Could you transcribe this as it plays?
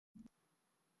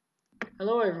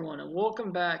Hello everyone and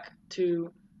welcome back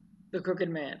to The Crooked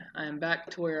Man. I am back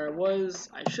to where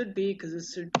I should be because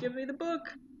this should give me the book.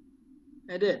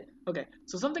 I did. Okay,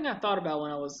 so something I thought about when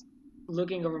I was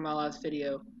looking over my last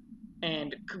video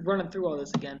and running through all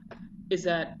this again is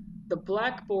that the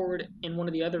blackboard in one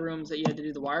of the other rooms that you had to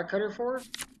do the wire cutter for,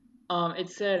 it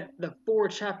said the 4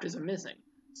 chapters are missing.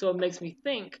 So it makes me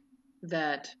think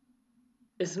that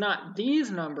it's not these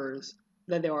numbers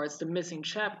that they are, it's the missing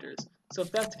chapters. So if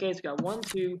that's the case, we got 1,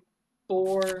 2,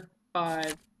 4,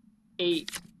 5,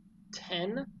 8,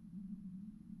 10.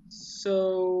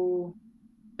 So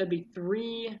that'd be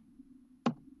 3.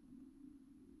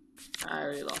 I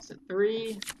already lost it.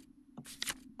 3,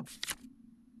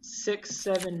 6,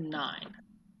 7, 9.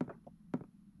 It'd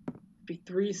be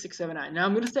 3, 6, 7, 9. Now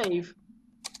I'm gonna save.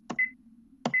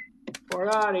 Before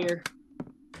I get out of here.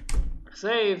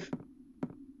 Save.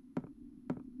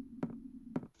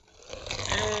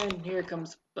 And here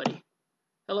comes buddy.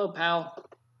 Hello, pal.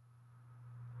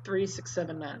 3, 6,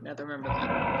 7, 9. Now to remember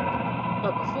that.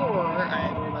 But before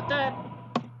I worry about that,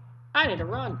 I need to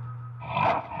run.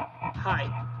 Hi.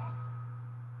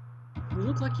 You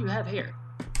look like you have hair.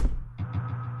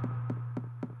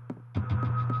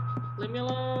 Leave me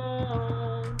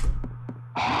alone.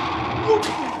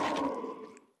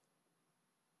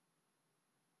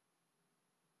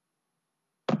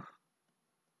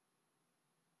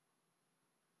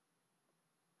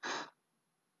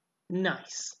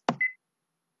 Nice.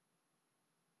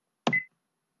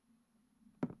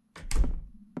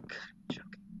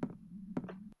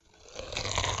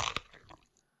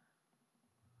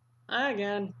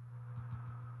 Again.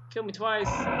 Kill me twice.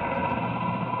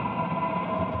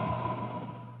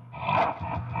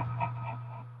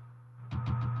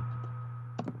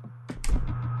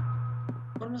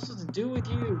 What am I supposed to do with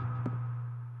you?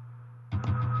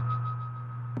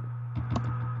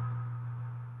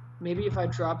 Maybe if I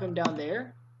drop him down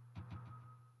there?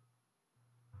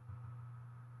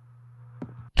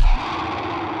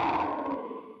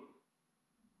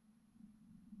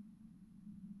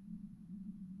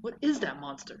 What is that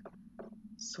monster?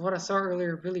 So what I saw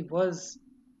earlier really was...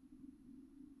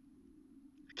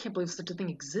 I can't believe such a thing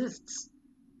exists.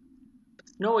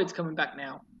 No, it's coming back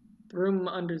now. The room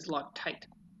under is locked tight.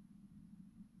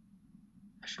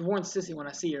 I should warn Sissy when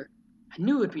I see her. I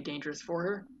knew it would be dangerous for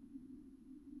her.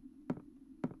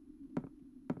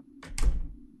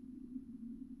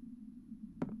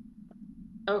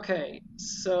 Okay,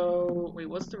 so... Wait,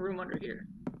 what's the room under here?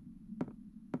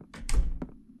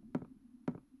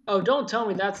 Oh, don't tell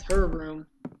me that's her room.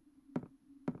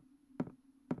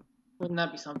 Wouldn't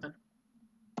that be something?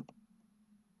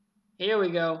 Here we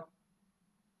go.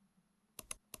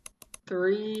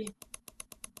 3,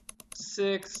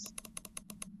 6,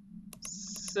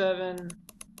 7,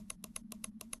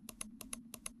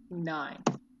 9.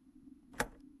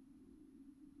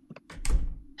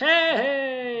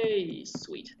 Hey!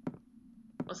 Sweet.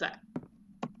 What's that?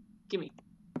 Gimme.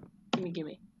 Gimme,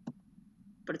 gimme.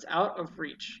 But it's out of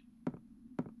reach.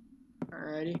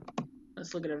 Alrighty.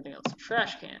 Let's look at everything else.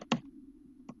 Trash can.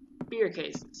 Beer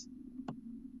cases.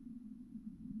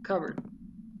 Cupboard.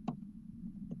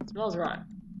 Smells rotten.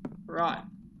 Rotten.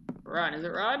 Rotten. Is it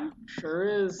rotten?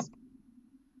 Sure is.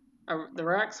 The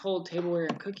racks hold tableware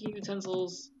and cooking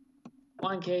utensils.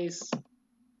 Wine case.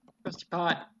 Rusty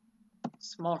pot.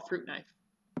 Small fruit knife.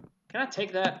 Can I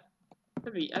take that? I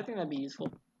think that'd be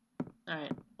useful.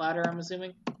 Alright. Ladder, I'm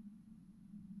assuming.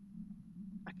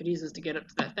 I could use this to get up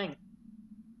to that thing.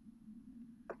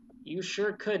 You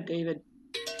sure could, David.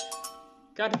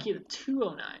 Got to key to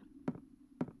 209.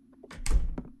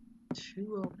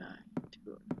 209.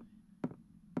 209.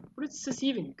 Where did Sissi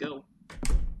even go?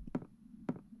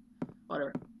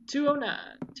 Whatever. 209.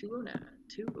 209.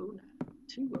 209.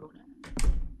 209.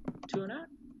 209.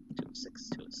 206.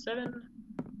 207.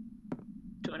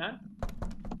 209.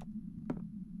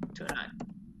 209.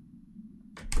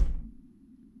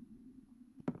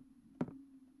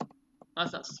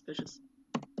 That's not suspicious.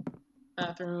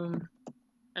 Bathroom.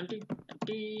 Empty.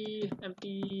 Empty.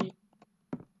 Empty.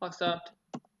 Clock stopped.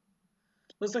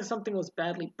 Looks like something was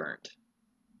badly burnt.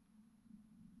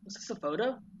 Was this a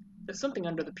photo? There's something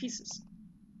under the pieces.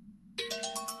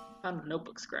 Found a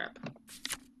notebook scrap.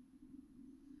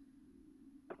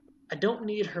 I don't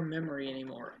need her memory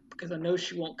anymore, because I know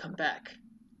she won't come back.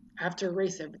 I have to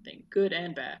erase everything, good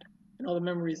and bad, and all the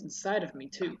memories inside of me,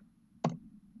 too.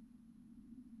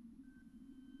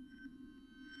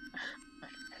 My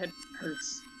head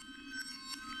hurts.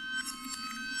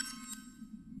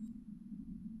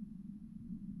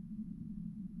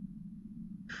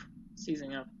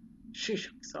 Seizing up. Sheesh,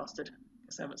 I'm exhausted.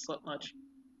 Guess I haven't slept much.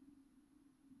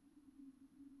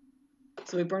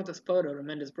 So he burnt this photo to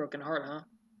mend his broken heart, huh?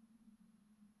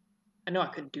 I know I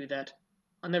couldn't do that.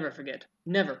 I'll never forget.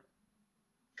 Never.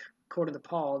 According to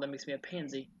Paul, that makes me a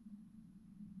pansy.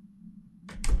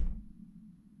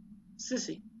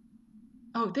 Sissy.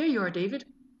 Oh, there you are, David.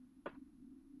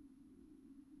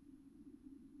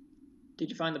 Did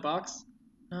you find the box?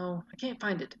 No, I can't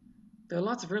find it. There are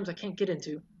lots of rooms I can't get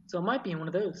into, so it might be in one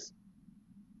of those.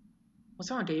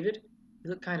 What's wrong, David?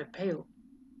 You look kind of pale.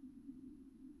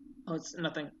 Oh, it's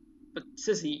nothing. But,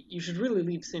 Sissy, you should really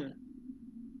leave soon.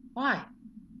 Why?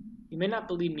 You may not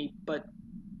believe me, but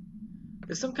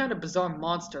there's some kind of bizarre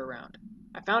monster around.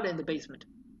 I found it in the basement.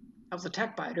 I was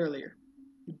attacked by it earlier.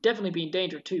 You'd definitely be in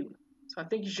danger, too, so I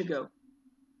think you should go.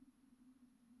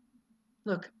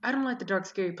 Look, I don't like the dark,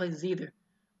 scary places either,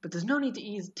 but there's no need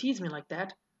to tease me like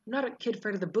that. I'm not a kid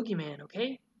afraid of the boogeyman,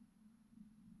 okay?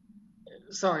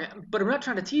 Sorry, but I'm not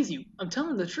trying to tease you. I'm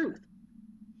telling the truth.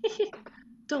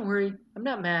 Don't worry, I'm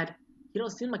not mad. You don't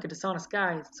seem like a dishonest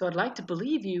guy, so I'd like to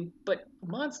believe you, but a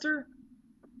monster?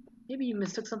 Maybe you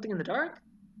mistook something in the dark?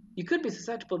 You could be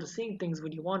susceptible to seeing things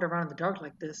when you wander around in the dark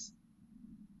like this.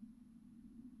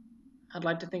 I'd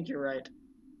like to think you're right.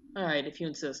 Alright, if you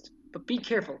insist. But be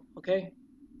careful, okay?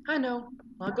 I know.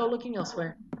 I'll go looking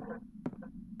elsewhere.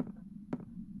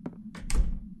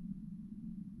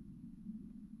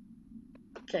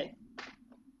 Okay.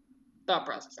 Thought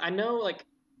process. I know, like,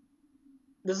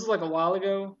 this is like a while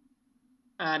ago.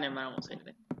 Never mind, I won't say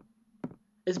anything.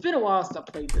 It's been a while since I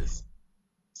played this,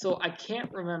 so I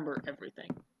can't remember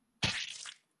everything.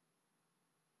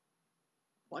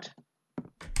 What?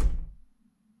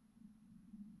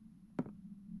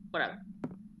 Whatever.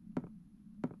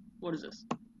 What is this?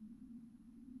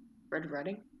 Red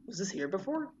writing? Was this here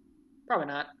before? Probably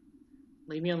not.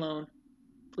 Leave me alone.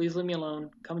 Please leave me alone.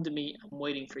 Come to me. I'm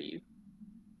waiting for you.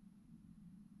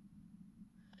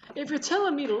 If you're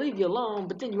telling me to leave you alone,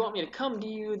 but then you want me to come to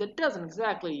you, that doesn't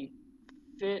exactly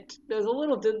fit. There's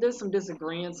some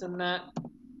disagreements in that.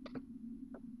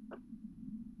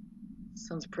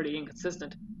 Sounds pretty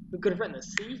inconsistent. Who could have written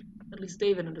this? See? At least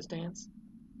David understands.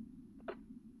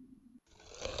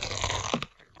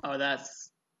 Oh,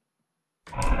 that's...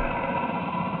 It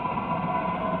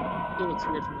looks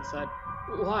weird from the side.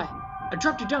 Why? I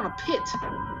dropped you down a pit!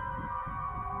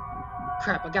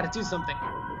 Crap, I gotta do something.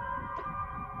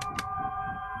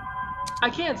 I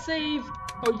can't save!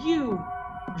 Are you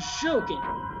joking?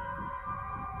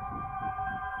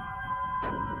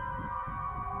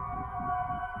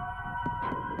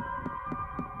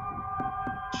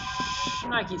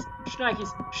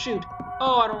 Schnikes, shoot.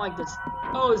 Oh, I don't like this.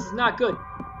 Oh, this is not good.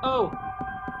 Oh,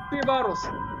 beer bottles.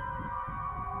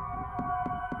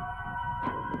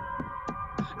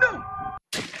 No!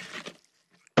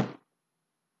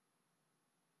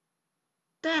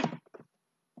 That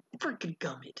freaking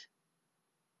gummit.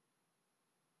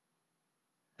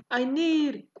 I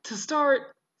need to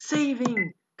start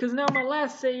saving, because now my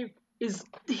last save is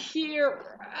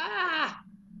here. Ah!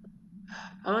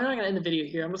 I'm not going to end the video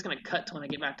here. I'm just going to cut to when I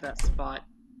get back to that spot.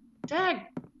 Dang!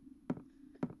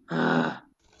 Ah.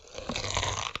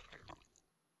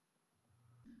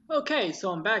 Okay,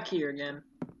 so I'm back here again.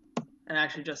 And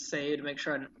actually just saved to make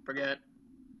sure I didn't forget.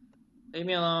 Leave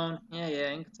me alone.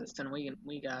 Yeah, inconsistent.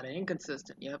 We got it.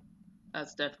 Inconsistent, yep.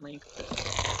 That's definitely inconsistent.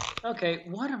 Okay,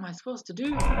 what am I supposed to do?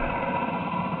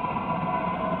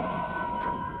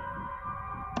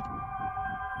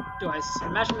 Do I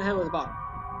smash him in the head with a bottle?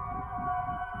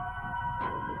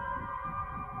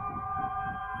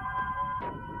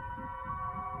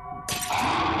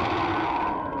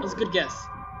 That was a good guess.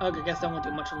 Okay, I guess I won't do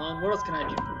much alone. What else can I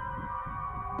do?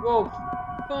 Whoa,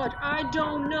 fudge, I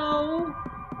don't know.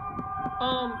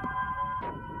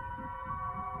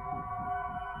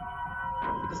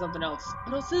 Think of something else.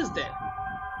 What else is there?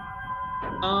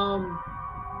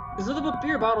 There's nothing but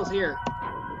beer bottles here.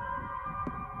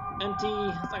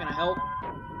 Empty. That's not gonna help.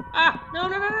 Ah! No!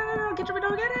 Get your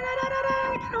window! Get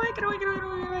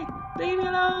away! Leave me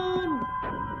alone!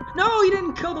 No, you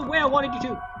didn't kill the way I wanted you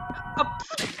to.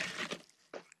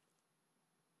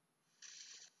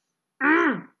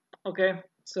 Okay,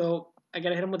 so I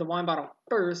gotta hit him with a wine bottle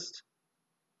first.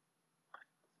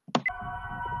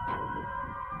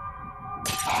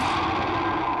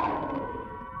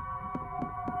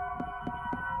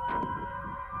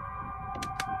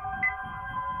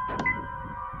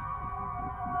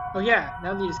 Oh yeah,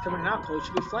 now that he's covered in alcohol, it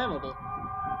should be flammable.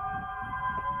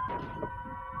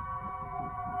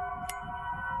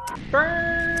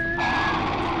 Burn!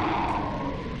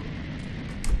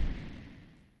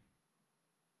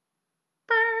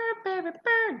 Burn, baby,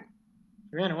 burn!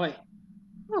 He ran away.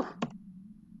 Whew.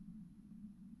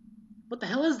 What the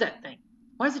hell is that thing?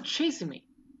 Why is it chasing me?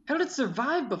 How did it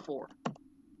survive before? I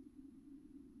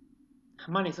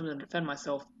might need something to defend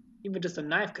myself. Even just a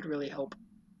knife could really help.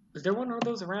 Was there one of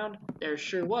those around? There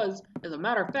sure was. As a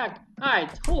matter of fact, I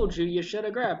told you you should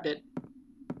have grabbed it.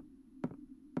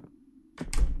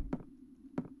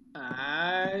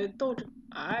 I told you.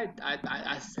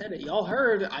 I said it. Y'all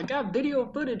heard. I got video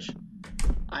footage.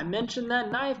 I mentioned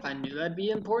that knife. I knew that'd be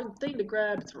an important thing to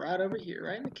grab. It's right over here,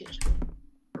 right in the kitchen.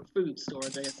 Or food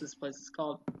storage, I guess this place is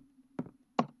called.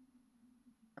 A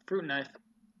fruit knife.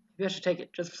 Maybe I should take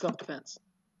it, just for self-defense.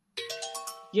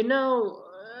 You know,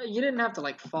 you didn't have to,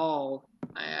 like, fall.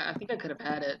 I think I could have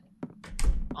had it.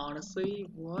 Honestly,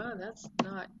 what? That's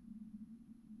not...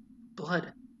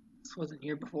 blood. This wasn't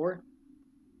here before.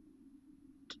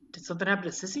 Did something happen to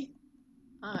Sissy?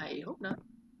 I hope not.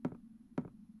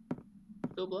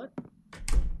 Still blood?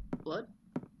 Blood?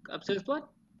 Upstairs blood?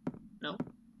 No.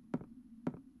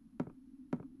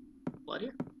 Blood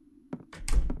here?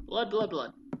 Blood, blood,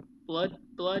 blood. Blood,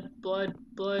 blood, blood,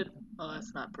 blood. Oh,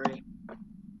 that's not pretty.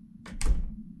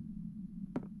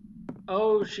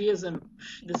 Oh, she isn't.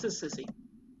 This is Sissy.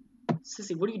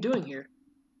 Sissy, what are you doing here?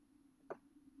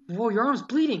 Whoa, your arm's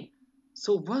bleeding.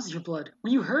 So it was your blood. Were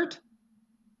you hurt?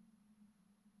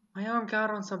 My arm got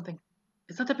on something.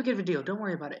 It's not that big of a deal. Don't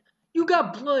worry about it. You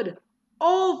got blood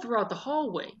all throughout the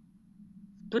hallway.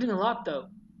 Bleeding a lot, though.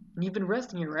 And you've been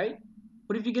resting here, right?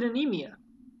 What if you get anemia?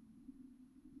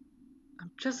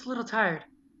 I'm just a little tired.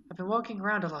 I've been walking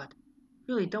around a lot.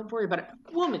 Really, don't worry about it.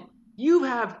 Woman, you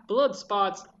have blood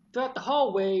spots throughout the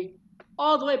hallway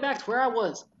all the way back to where I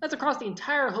was. That's across the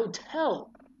entire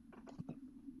hotel.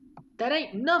 That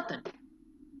ain't nothing.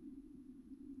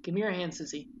 Give me your hand,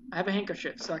 Sissy. I have a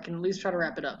handkerchief, so I can at least try to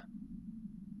wrap it up.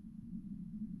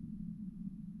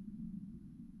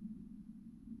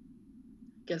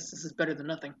 Guess this is better than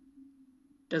nothing.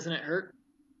 Doesn't it hurt?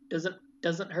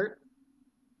 Doesn't hurt?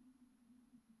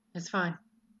 It's fine.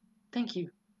 Thank you.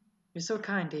 You're so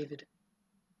kind, David.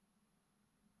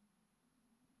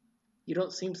 You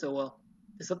don't seem so well.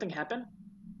 Did something happen?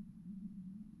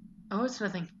 Oh, it's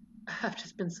nothing. I've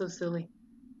just been so silly.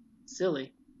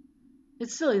 Silly?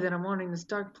 It's silly that I'm wandering this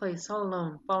dark place all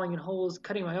alone, falling in holes,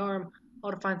 cutting my arm,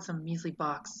 all to find some measly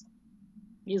box.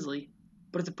 Measly?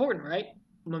 But it's important, right?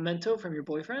 A memento from your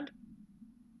boyfriend?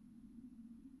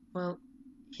 Well,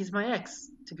 he's my ex,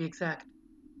 to be exact.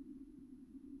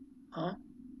 Huh?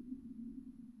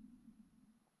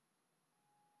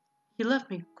 He left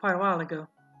me quite a while ago.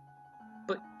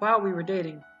 But while we were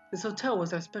dating, this hotel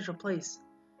was our special place.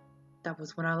 That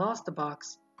was when I lost the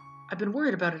box. I've been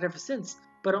worried about it ever since,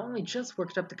 but I only just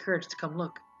worked up the courage to come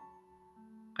look.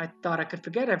 I thought I could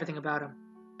forget everything about him,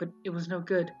 but it was no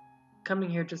good. Coming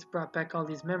here just brought back all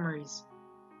these memories.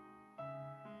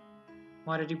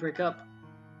 Why did he break up?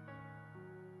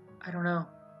 I don't know.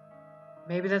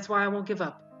 Maybe that's why I won't give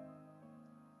up.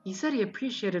 He said he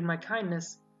appreciated my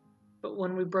kindness, but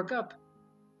when we broke up,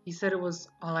 he said it was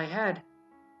all I had,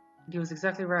 and he was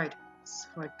exactly right, so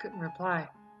I couldn't reply.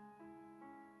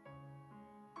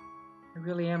 I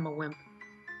really am a wimp.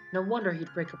 No wonder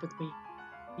he'd break up with me.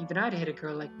 Even I'd hate a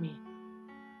girl like me.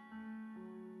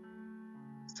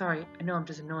 Sorry, I know I'm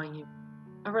just annoying you.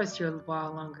 I'll rest here a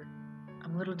while longer.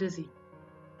 I'm a little dizzy.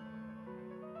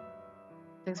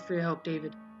 Thanks for your help,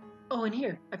 David. Oh, and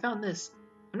here, I found this.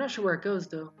 I'm not sure where it goes,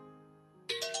 though.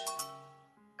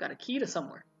 Got a key to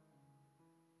somewhere.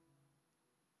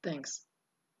 Thanks.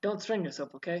 Don't strain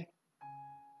yourself, okay?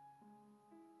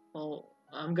 Well,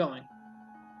 I'm going.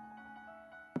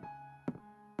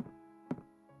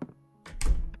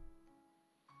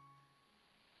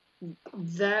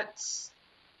 That's...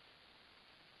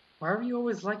 Why are you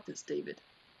always like this, David?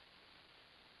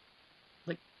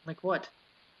 Like what?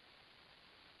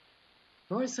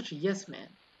 You're always such a yes man,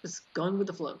 just going with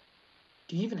the flow.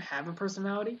 Do you even have a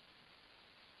personality?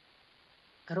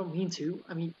 I don't mean to.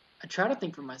 I mean, I try to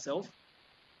think for myself.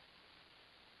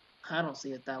 I don't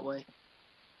see it that way.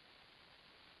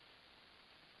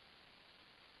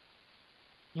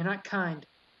 You're not kind.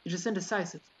 You're just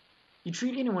indecisive. You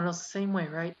treat anyone else the same way,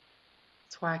 right?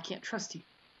 That's why I can't trust you.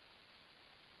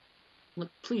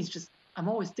 Look, please, I'm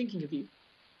always thinking of you.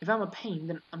 If I'm a pain,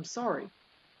 then I'm sorry.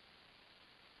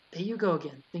 There you go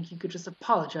again, think you could just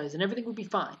apologize and everything would be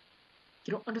fine.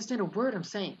 You don't understand a word I'm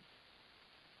saying.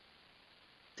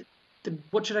 Then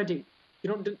what should I do?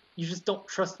 You just don't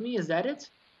trust me, is that it?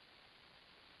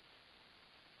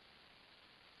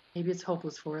 Maybe it's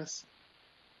hopeless for us.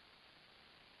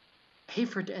 I hate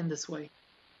for it to end this way,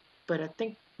 but I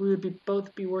think we would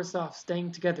both be worse off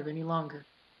staying together any longer.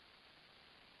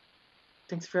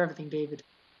 Thanks for everything, David.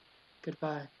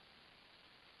 Goodbye.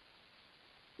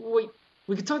 Wait,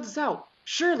 we can talk this out.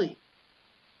 Surely!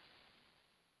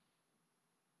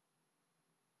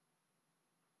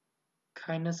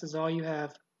 Kindness is all you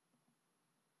have.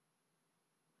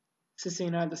 Sissy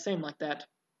and I are the same like that,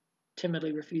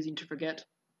 timidly refusing to forget.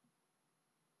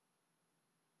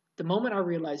 The moment I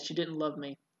realized she didn't love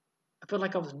me, I felt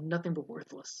like I was nothing but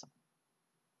worthless.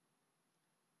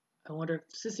 I wonder if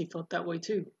Sissy felt that way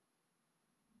too.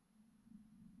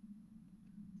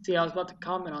 See, I was about to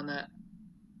comment on that.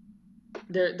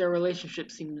 Their relationship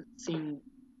seemed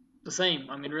the same.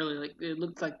 I mean, really, like it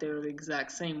looked like they were the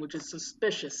exact same, which is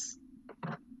suspicious.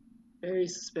 Very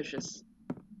suspicious.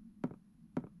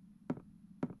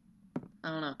 I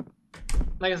don't know.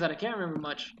 Like I said, I can't remember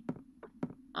much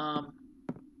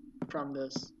from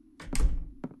this.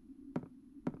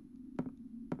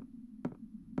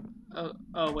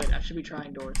 Oh wait, I should be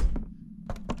trying doors.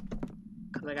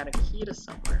 Because I got a key to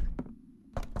somewhere.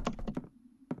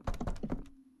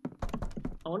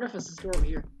 I wonder if it's this door over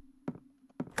here.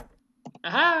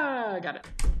 Aha! I got it.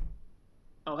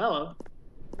 Oh, hello.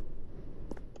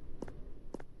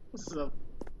 This is a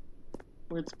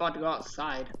weird spot to go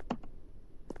outside.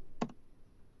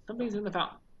 Something's in the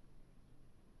fountain.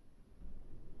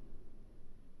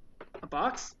 A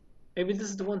box? Maybe this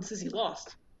is the one Sissy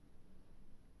lost.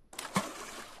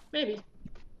 Maybe.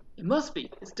 It must be.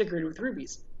 It's decorated with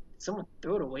rubies. Did someone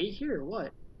throw it away here or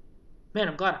what? Man,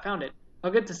 I'm glad I found it. I'll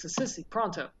get this to Sissy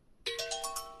pronto.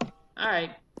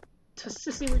 Alright. To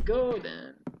Sissy we go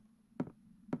then.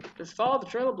 Just follow the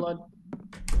trail of blood.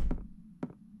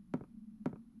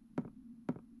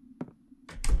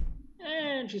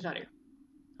 And she's not here.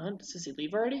 Huh? Did Sissy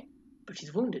leave already? But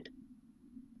she's wounded.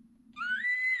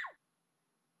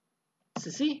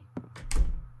 Sissy?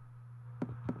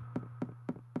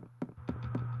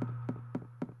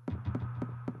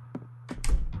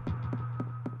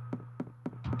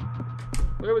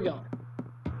 Where are we going?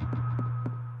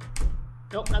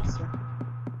 Nope, not this way.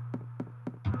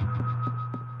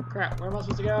 Crap, where am I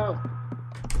supposed to go?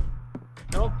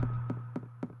 Nope.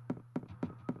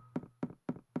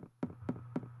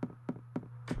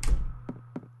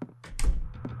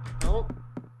 Nope.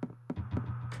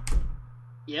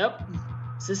 Yep.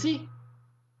 Sissy?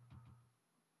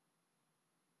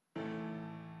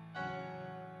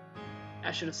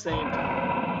 I should have saved.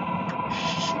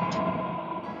 Shoot.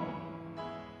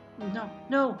 No,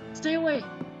 no, stay away!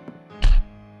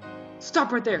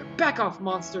 Stop right there! Back off,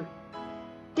 monster!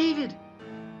 David!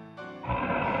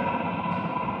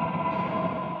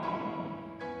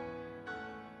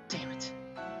 Damn it.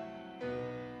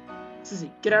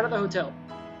 Sissy, get out of the hotel.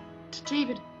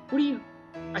 David, what are you...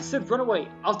 I said run away.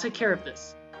 I'll take care of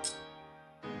this.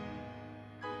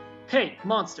 Hey,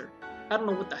 monster. I don't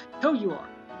know what the hell you are,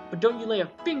 but don't you lay a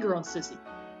finger on Sissy.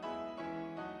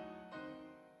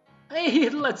 Hey,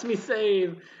 it lets me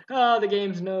save. Ah, the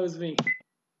game knows me.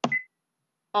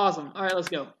 Awesome. Alright, let's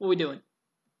go. What are we doing?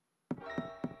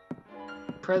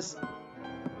 Press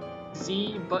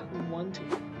Z button 1, 2.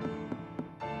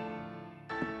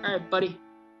 Alright, buddy.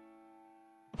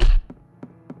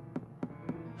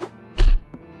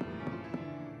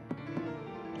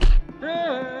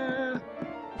 Ah!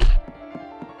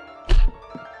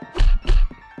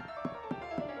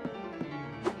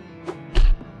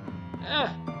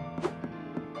 Ah!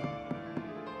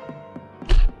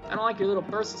 I don't like your little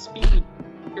burst of speed.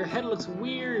 Your head looks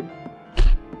weird.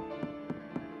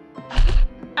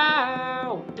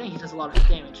 Ow! Dang, he does a lot of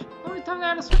damage. Only time I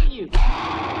had to swing at you.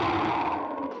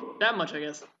 That much, I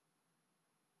guess.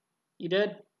 You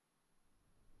dead?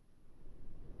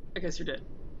 I guess you're dead.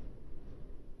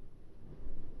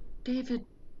 David.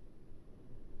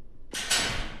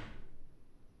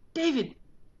 David!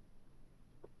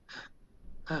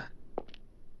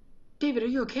 David, are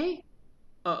you okay?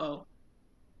 Uh-oh.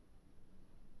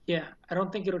 Yeah, I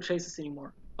don't think it'll chase us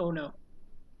anymore. Oh no.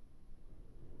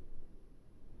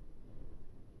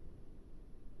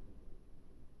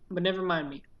 But never mind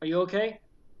me. Are you okay?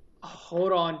 Oh,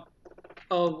 hold on.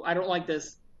 Oh, I don't like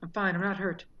this. I'm fine, I'm not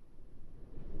hurt.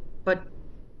 But...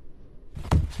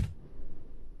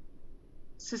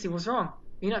 Sissy, what's wrong? Are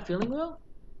you not feeling well?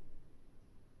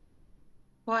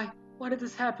 Why? Why did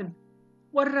this happen?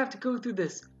 Why did I have to go through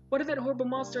this? Why did that horrible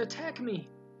monster attack me?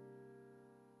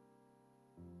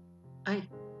 I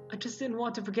just didn't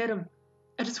want to forget him.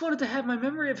 I just wanted to have my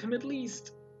memory of him at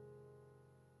least.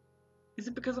 Is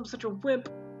it because I'm such a wimp?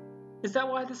 Is that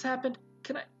why this happened?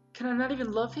 Can I not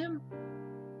even love him?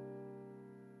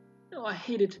 No, I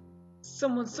hate it.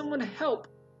 Someone help.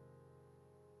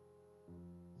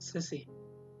 Sissy.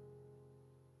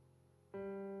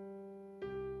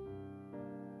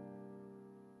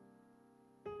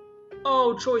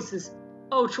 Oh, choices.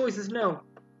 Oh, choices, no.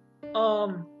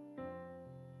 Um,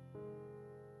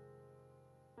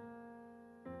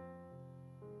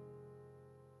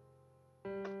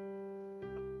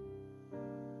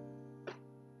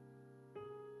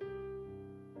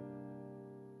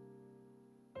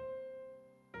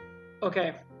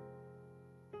 okay.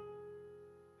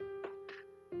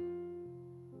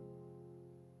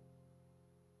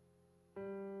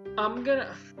 I'm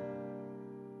gonna.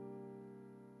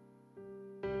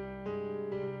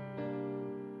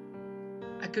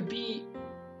 I could be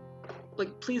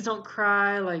like, please don't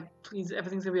cry. Like, please,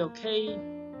 everything's gonna be okay.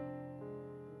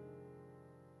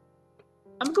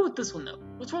 I'm gonna go with this one though.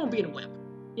 What's wrong with being a wimp?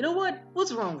 You know what?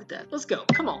 What's wrong with that? Let's go.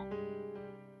 Come on.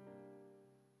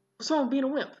 What's wrong with being a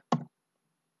wimp?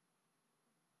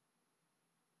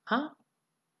 Huh?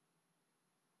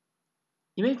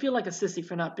 You may feel like a sissy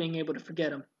for not being able to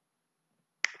forget him.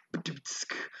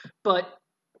 But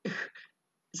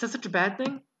is that such a bad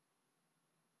thing?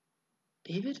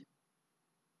 David?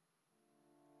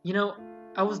 You know,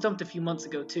 I was dumped a few months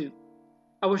ago too.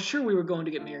 I was sure we were going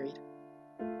to get married.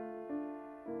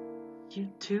 You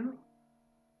too?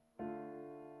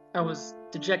 I was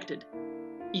dejected.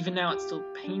 Even now it still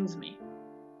pains me.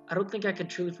 I don't think I could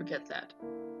truly forget that.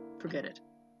 Forget it.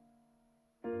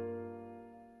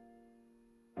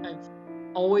 I've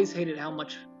always hated how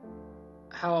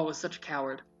I was such a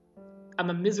coward. I'm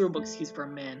a miserable excuse for a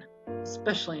man,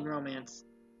 especially in romance.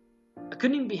 I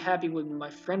couldn't even be happy when my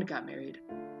friend got married,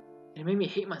 and it made me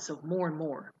hate myself more and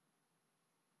more.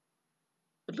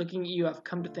 But looking at you, I've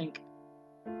come to think,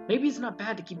 maybe it's not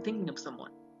bad to keep thinking of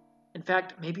someone. In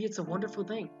fact, maybe it's a wonderful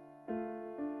thing.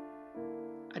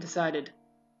 I decided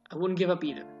I wouldn't give up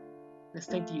either. This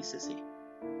thank to you, Sissy.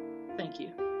 Thank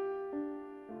you.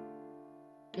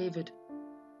 David,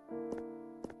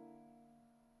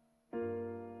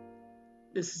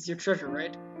 this is your treasure,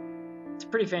 right? It's a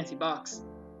pretty fancy box.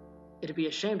 It'd be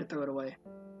a shame to throw it away.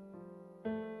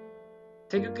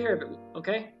 Take good care of it,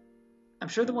 okay? I'm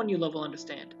sure the one you love will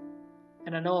understand,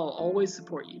 and I know I'll always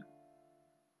support you.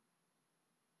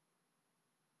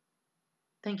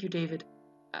 Thank you, David.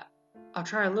 I- I'll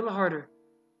try a little harder.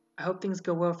 I hope things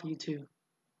go well for you too.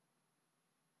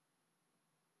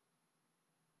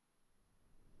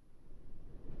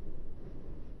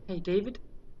 Hey, David,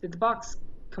 did the box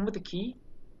come with a key?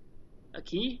 A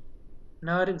key?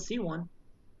 No, I didn't see one.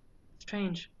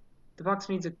 Strange. The box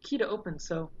needs a key to open,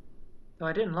 so though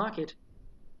I didn't lock it.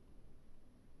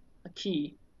 A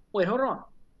key. Wait, hold on.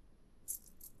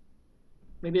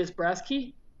 Maybe this brass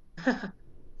key?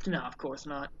 No, of course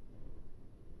not.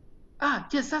 Ah,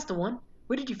 yes, that's the one.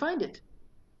 Where did you find it?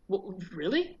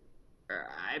 Really?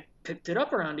 I picked it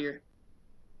up around here.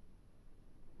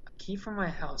 A key from my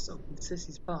house opened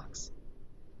Sissy's box.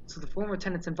 So the former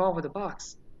tenant's involved with the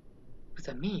box. What does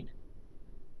that mean?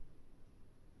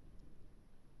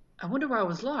 I wonder why it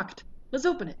was locked. Let's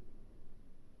open it.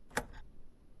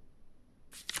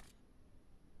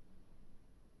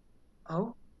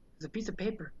 Oh, there's a piece of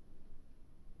paper.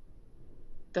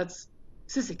 That's...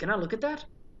 Sissy, can I look at that?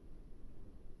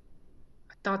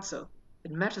 I thought so.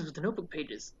 It matches with the notebook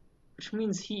pages. Which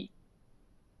means he...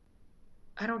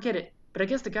 I don't get it, but I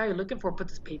guess the guy you're looking for put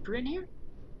this paper in here?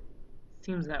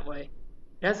 Seems that way.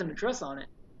 It has an address on it.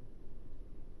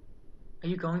 Are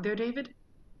you going there, David?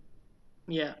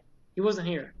 Yeah, he wasn't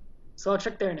here. So I'll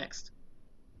check there next.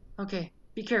 Okay,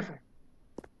 be careful.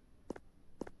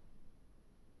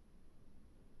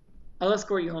 I'll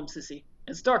escort you home, Sissy.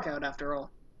 It's dark out after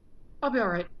all. I'll be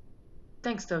alright.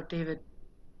 Thanks though, David.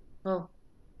 Well,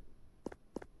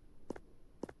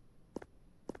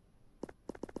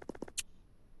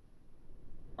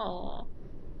 aw.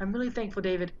 I'm really thankful,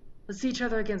 David. Let's see each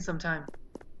other again sometime.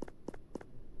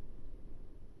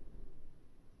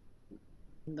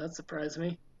 That surprised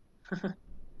me.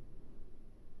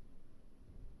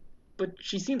 But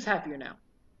she seems happier now.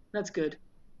 That's good.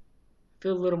 I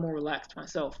feel a little more relaxed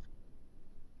myself.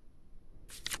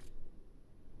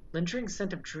 Lingering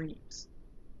scent of dreams.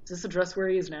 Is this address where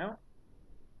he is now?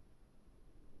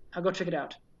 I'll go check it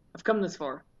out. I've come this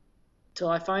far. Till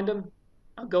I find him,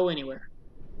 I'll go anywhere.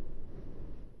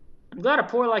 I'm glad a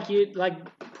poor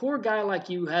guy like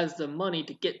you has the money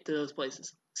to get to those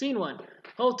places. Scene 1.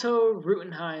 Hoto,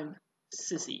 Rutenheim,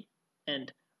 Sissy.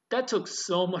 And that took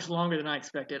so much longer than I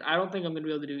expected. I don't think I'm going to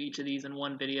be able to do each of these in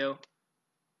one video.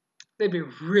 They'd be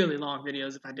really long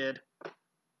videos if I did.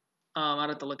 I'd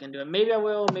have to look into it. Maybe I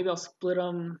will. Maybe I'll split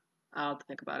them. I'll have to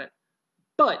think about it.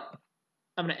 But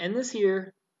I'm going to end this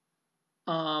here.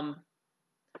 So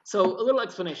a little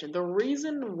explanation. The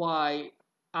reason why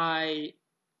I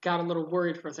got a little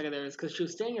worried for a second there is because she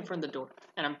was standing in front of the door.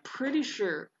 And I'm pretty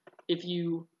sure if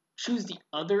you choose the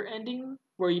other ending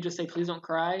where you just say please don't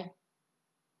cry,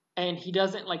 and he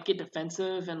doesn't like get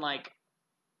defensive and like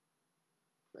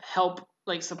help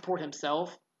like support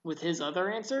himself with his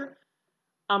other answer,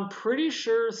 I'm pretty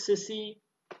sure Sissy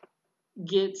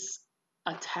gets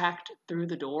attacked through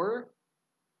the door.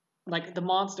 Like the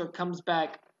monster comes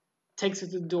back, takes her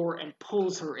to the door, and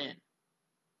pulls her in.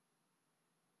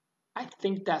 I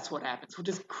think that's what happens, which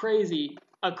is crazy.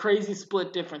 A crazy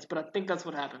split difference, but I think that's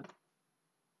what happened.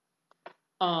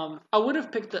 I would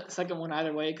have picked the second one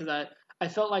either way because I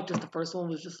felt like just the first one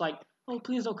was just like, oh,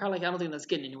 please don't cry. Like, I don't think that's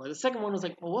getting anywhere. The second one was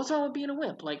like, well, what's wrong with being a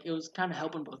wimp? Like, it was kind of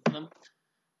helping both of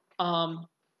them.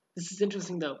 This is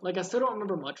interesting though. Like, I still don't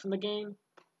remember much from the game,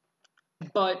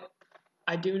 but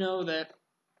I do know that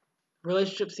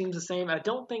relationship seems the same. I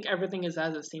don't think everything is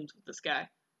as it seems with this guy.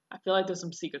 I feel like there's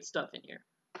some secret stuff in here,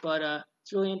 but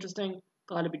it's really interesting.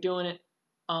 Glad to be doing it.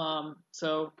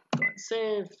 So go ahead and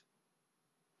save.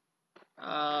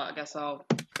 I guess I'll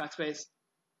backspace.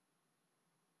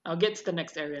 I'll get to the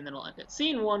next area and then I'll end it.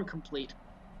 Scene 1 complete.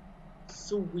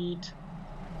 Sweet.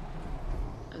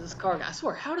 Is this car? I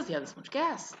swear, how does he have this much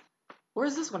gas?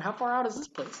 Where's this one? How far out is this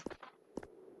place?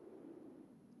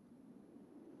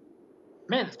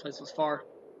 Man, this place was far.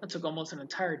 That took almost an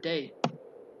entire day.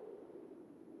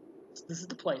 So this is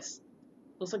the place.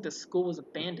 Looks like the school was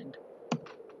abandoned.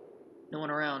 No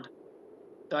one around.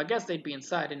 Though I guess they'd be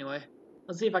inside anyway.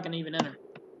 Let's see if I can even enter.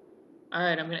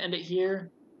 Alright, I'm going to end it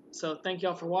here. So thank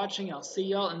y'all for watching. I'll see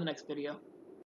y'all in the next video.